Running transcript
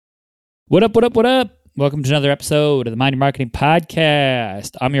What up, what up, what up? Welcome to another episode of the Mind Your Marketing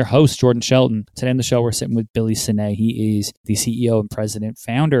Podcast. I'm your host, Jordan Shelton. Today on the show, we're sitting with Billy Sine. He is the CEO and president,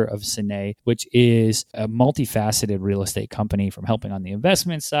 founder of Sine, which is a multifaceted real estate company from helping on the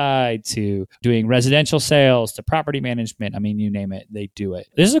investment side to doing residential sales to property management. I mean, you name it, they do it.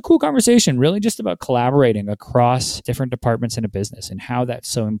 This is a cool conversation, really just about collaborating across different departments in a business and how that's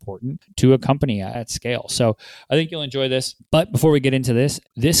so important to a company at scale. So I think you'll enjoy this. But before we get into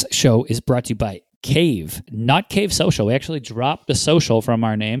this show is brought to you by Cave, not Cave Social. We actually dropped the social from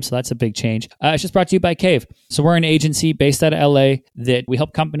our name, so that's a big change. It's just brought to you by Cave. So we're an agency based out of LA that we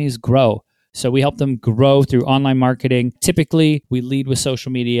help companies grow. So we help them grow through online marketing. Typically, we lead with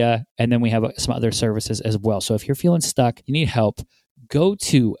social media, and then we have some other services as well. So if you're feeling stuck, you need help, go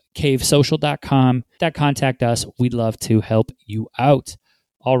to cavesocial.com. Contact us. We'd love to help you out.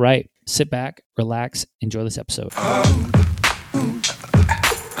 All right, sit back, relax, enjoy this episode.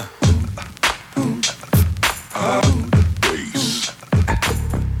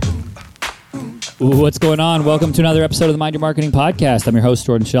 What's going on? Welcome to another episode of the Mind Your Marketing Podcast. I'm your host,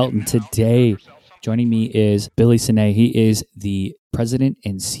 Jordan Shelton. Today, joining me is Billy Sine. He is the president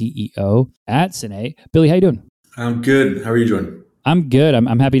and CEO at Sine. Billy, how you doing? I'm good. How are you, Jordan? I'm good.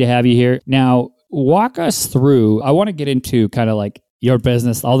 I'm happy to have you here. Now, walk us through, I want to get into kind of like your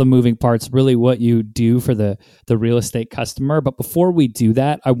business, all the moving parts, really what you do for the real estate customer. But before we do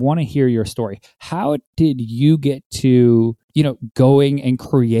that, I want to hear your story. How did you get to, going and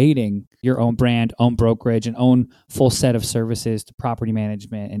creating your own brand, own brokerage, and own full set of services to property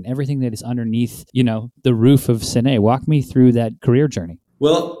management and everything that is underneath, the roof of Sine? Walk me through that career journey.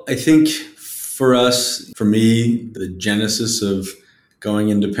 Well, I think for me, the genesis of going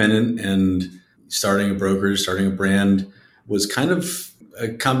independent and starting a brokerage, starting a brand was kind of a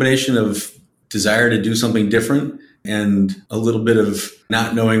combination of desire to do something different and a little bit of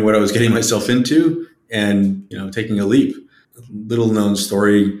not knowing what I was getting myself into and, taking a leap. A little known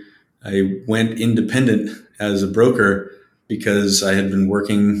story, I went independent as a broker because I had been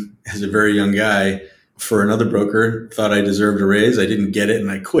working as a very young guy for another broker, thought I deserved a raise. I didn't get it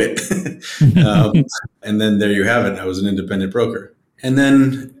and I quit. And then there you have it. I was an independent broker. And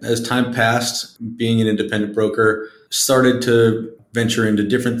then as time passed, being an independent broker, started to venture into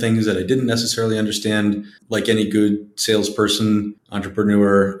different things that I didn't necessarily understand. Like any good salesperson,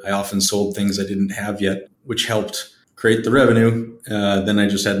 entrepreneur, I often sold things I didn't have yet, which helped create the revenue. Then I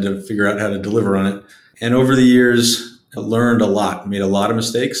just had to figure out how to deliver on it. And over the years, I learned a lot, made a lot of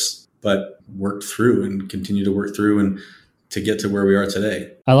mistakes, but worked through and continue to work through and to get to where we are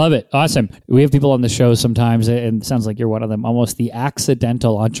today. I love it. Awesome. We have people on the show sometimes, and it sounds like you're one of them, almost the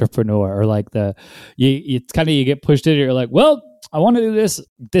accidental entrepreneur, or like you get pushed in, you're like, well, I want to do this.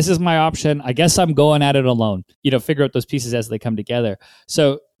 This is my option. I guess I'm going at it alone. Figure out those pieces as they come together.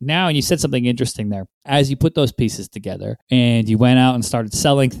 So now, and you said something interesting there, as you put those pieces together and you went out and started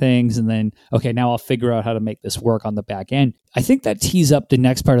selling things and then, okay, now I'll figure out how to make this work on the back end. I think that tees up the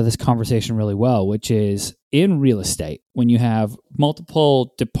next part of this conversation really well, which is in real estate, when you have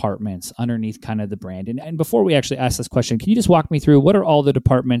multiple departments underneath kind of the brand. And before we actually ask this question, can you just walk me through what are all the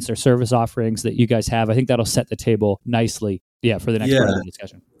departments or service offerings that you guys have? I think that'll set the table nicely, for the next part of the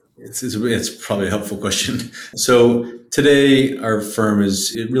discussion. It's probably a helpful question. So today our firm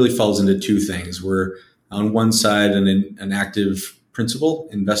it really falls into two things. We're on one side an active principal,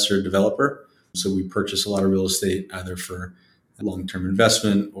 investor, developer. So we purchase a lot of real estate either for long-term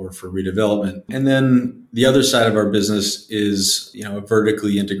investment or for redevelopment. And then the other side of our business is, a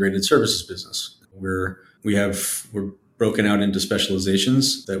vertically integrated services business where we're broken out into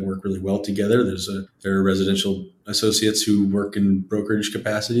specializations that work really well together. There are residential associates who work in brokerage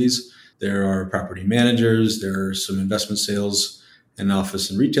capacities. There are property managers. There are some investment sales and office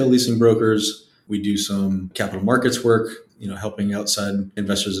and retail leasing brokers. We do some capital markets work, helping outside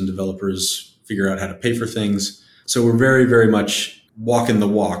investors and developers figure out how to pay for things. So we're very, very much walking the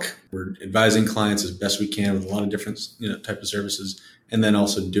walk. We're advising clients as best we can with a lot of different, type of services, and then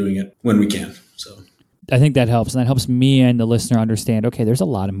also doing it when we can. So I think that helps. And that helps me and the listener understand, okay, there's a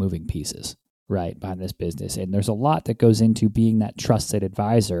lot of moving pieces, right, behind this business. And there's a lot that goes into being that trusted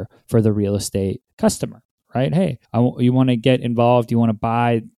advisor for the real estate customer, right? Hey, you want to get involved. You want to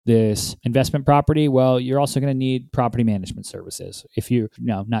buy this investment property. Well, you're also going to need property management services if you're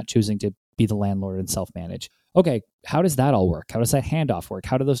not choosing to be the landlord and self-manage. Okay, how does that all work? How does that handoff work?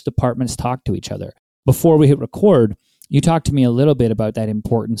 How do those departments talk to each other? Before we hit record, you talked to me a little bit about that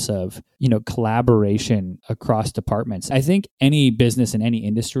importance of, collaboration across departments. I think any business in any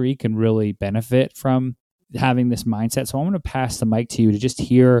industry can really benefit from having this mindset. So I want to pass the mic to you to just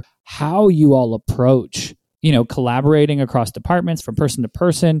hear how you all approach collaborating across departments from person to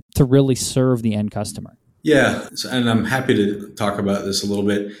person to really serve the end customer? Yeah, and I'm happy to talk about this a little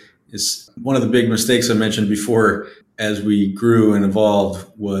bit. It's one of the big mistakes I mentioned before as we grew and evolved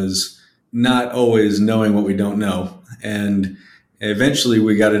was not always knowing what we don't know. And eventually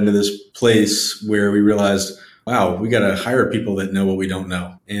we got into this place where we realized, wow, we got to hire people that know what we don't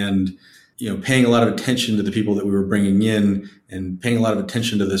know. And, paying a lot of attention to the people that we were bringing in and paying a lot of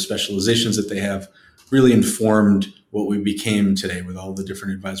attention to the specializations that they have really informed what we became today with all the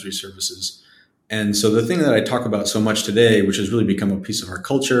different advisory services. And so the thing that I talk about so much today, which has really become a piece of our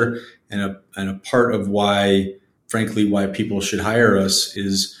culture and a part of why people should hire us,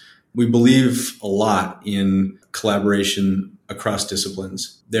 is we believe a lot in collaboration across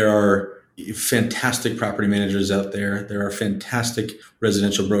disciplines. There are fantastic property managers out there. There are fantastic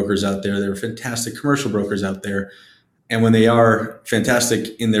residential brokers out there. There are fantastic commercial brokers out there. And when they are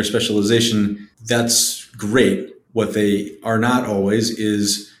fantastic in their specialization, that's great. What they are not always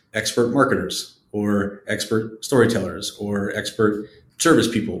is expert marketers or expert storytellers or expert service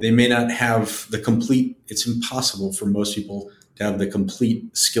people. They may not have it's impossible for most people to have the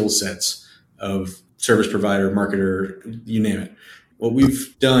complete skill sets of service provider, marketer, you name it. What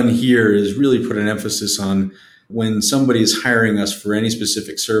we've done here is really put an emphasis on when somebody is hiring us for any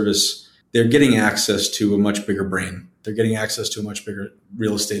specific service, they're getting access to a much bigger brain. They're getting access to a much bigger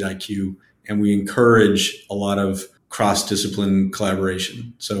real estate IQ. And we encourage a lot of cross-discipline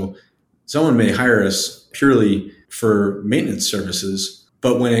collaboration. So someone may hire us purely for maintenance services,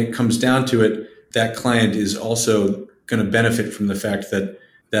 but when it comes down to it, that client is also going to benefit from the fact that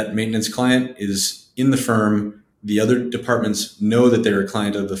that maintenance client is in the firm. The other departments know that they're a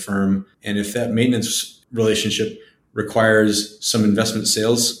client of the firm. And if that maintenance relationship requires some investment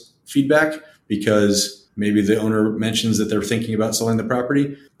sales feedback because maybe the owner mentions that they're thinking about selling the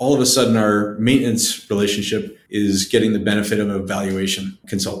property, all of a sudden our maintenance relationship is getting the benefit of a valuation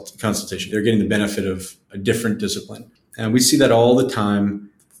consultation. They're getting the benefit of a different discipline. And we see that all the time,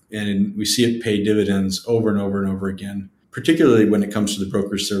 and we see it pay dividends over and over and over again, particularly when it comes to the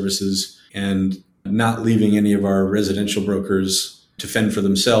brokerage services and not leaving any of our residential brokers to fend for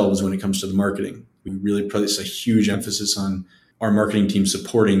themselves when it comes to the marketing. We really place a huge emphasis on our marketing team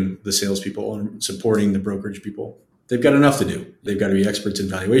supporting the salespeople and supporting the brokerage people. They've got enough to do. They've got to be experts in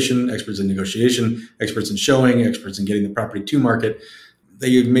valuation, experts in negotiation, experts in showing, experts in getting the property to market.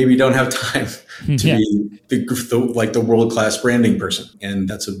 They maybe don't have time to be the world-class branding person. And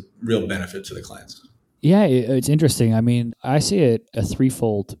that's a real benefit to the clients. Yeah, it's interesting. I mean, I see it a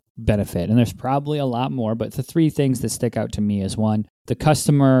threefold benefit, and there's probably a lot more, but the three things that stick out to me is one, the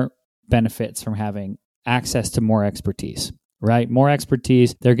customer benefits from having access to more expertise, right? More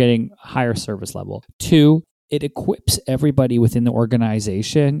expertise, they're getting higher service level. Two, it equips everybody within the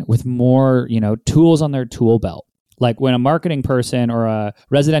organization with more, tools on their tool belt. Like when a marketing person or a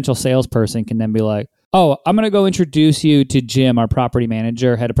residential salesperson can then be like, oh, I'm going to go introduce you to Jim, our property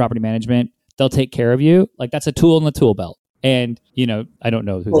manager, head of property management. They'll take care of you. Like that's a tool in the tool belt. And, I don't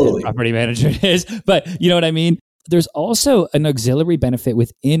know who the property manager is, but you know what I mean? There's also an auxiliary benefit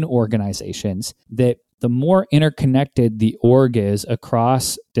within organizations that the more interconnected the org is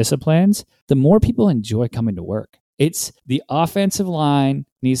across disciplines, the more people enjoy coming to work. It's the offensive line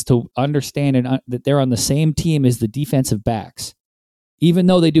needs to understand that they're on the same team as the defensive backs, even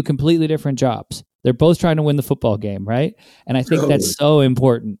though they do completely different jobs. They're both trying to win the football game, right? And I think that's so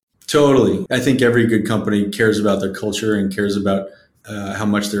important. Totally. I think every good company cares about their culture and cares about how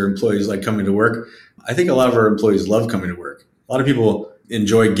much their employees like coming to work. I think a lot of our employees love coming to work. A lot of people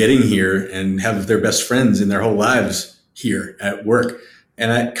enjoy getting here and have their best friends in their whole lives here at work.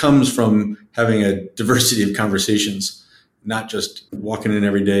 And that comes from having a diversity of conversations, not just walking in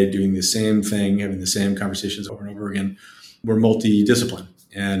every day, doing the same thing, having the same conversations over and over again. We're multidisciplined.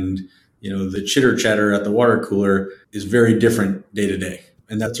 And, the chitter chatter at the water cooler is very different day to day.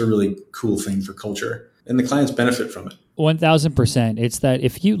 And that's a really cool thing for culture. And the clients benefit from it. 1000%. It's that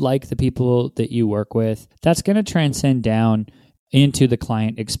if you like the people that you work with, that's going to transcend down into the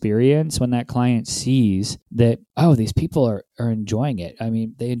client experience when that client sees that, oh, these people are enjoying it. I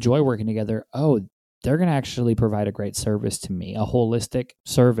mean, they enjoy working together. Oh, they're going to actually provide a great service to me, a holistic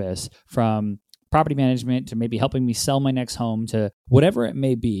service from property management to maybe helping me sell my next home to whatever it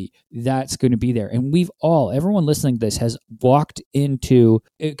may be, that's going to be there. And everyone listening to this has walked into,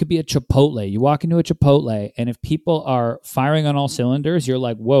 it could be a Chipotle. You walk into a Chipotle and if people are firing on all cylinders, you're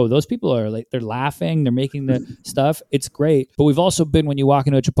like, whoa, those people are like, they're laughing, they're making the stuff. It's great. But we've also been when you walk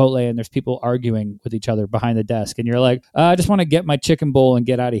into a Chipotle and there's people arguing with each other behind the desk and you're like, I just want to get my chicken bowl and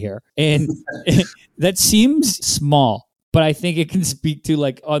get out of here. And that seems small. But I think it can speak to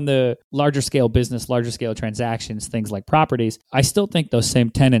like on the larger scale business, larger scale transactions, things like properties. I still think those same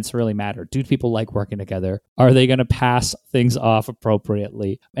tenets really matter. Do people like working together? Are they going to pass things off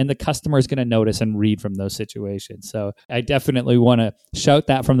appropriately? And the customer is going to notice and read from those situations. So I definitely want to shout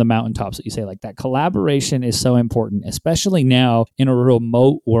that from the mountaintops that you say, like, that collaboration is so important, especially now in a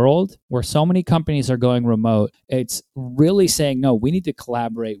remote world where so many companies are going remote. It's really saying, no, we need to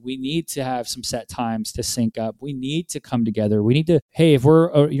collaborate. We need to have some set times to sync up. We need to come together. We need to, hey, if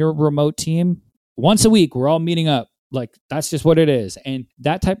we're your remote team, once a week, we're all meeting up. Like, that's just what it is. And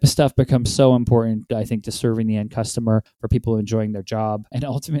that type of stuff becomes so important, I think, to serving the end customer, for people enjoying their job, and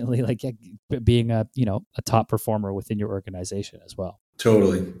ultimately like being a top performer within your organization as well.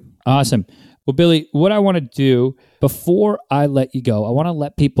 Totally. Awesome. Well, Billy, what I want to do before I let you go, I want to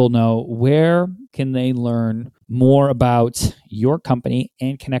let people know, where can they learn more about your company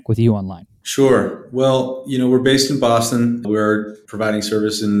and connect with you online? Sure. Well, we're based in Boston. We're providing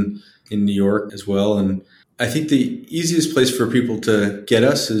service in New York as well. And I think the easiest place for people to get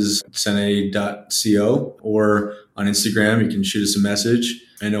us is sene.co, or on Instagram, you can shoot us a message.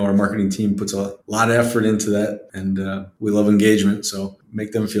 I know our marketing team puts a lot of effort into that, and we love engagement, so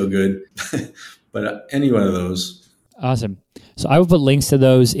make them feel good. But any one of those. Awesome. So I will put links to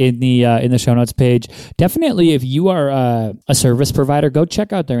those in the show notes page. Definitely, if you are a service provider, go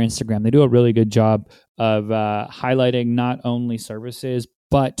check out their Instagram. They do a really good job of highlighting not only services,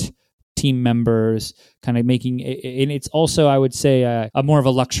 but team members, kind of making it, and it's also, I would say, a more of a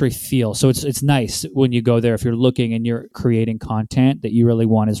luxury feel. So it's nice when you go there, if you're looking and you're creating content that you really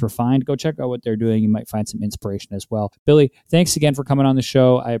want is refined, go check out what they're doing. You might find some inspiration as well. Billy, thanks again for coming on the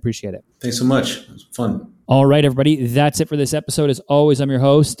show. I appreciate it. Thanks so much. It was fun. All right, everybody. That's it for this episode. As always, I'm your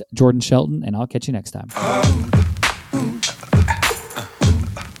host, Jordan Shelton, and I'll catch you next time.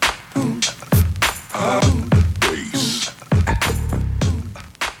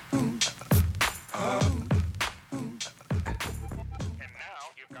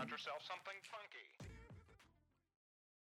 Got yourself something funky.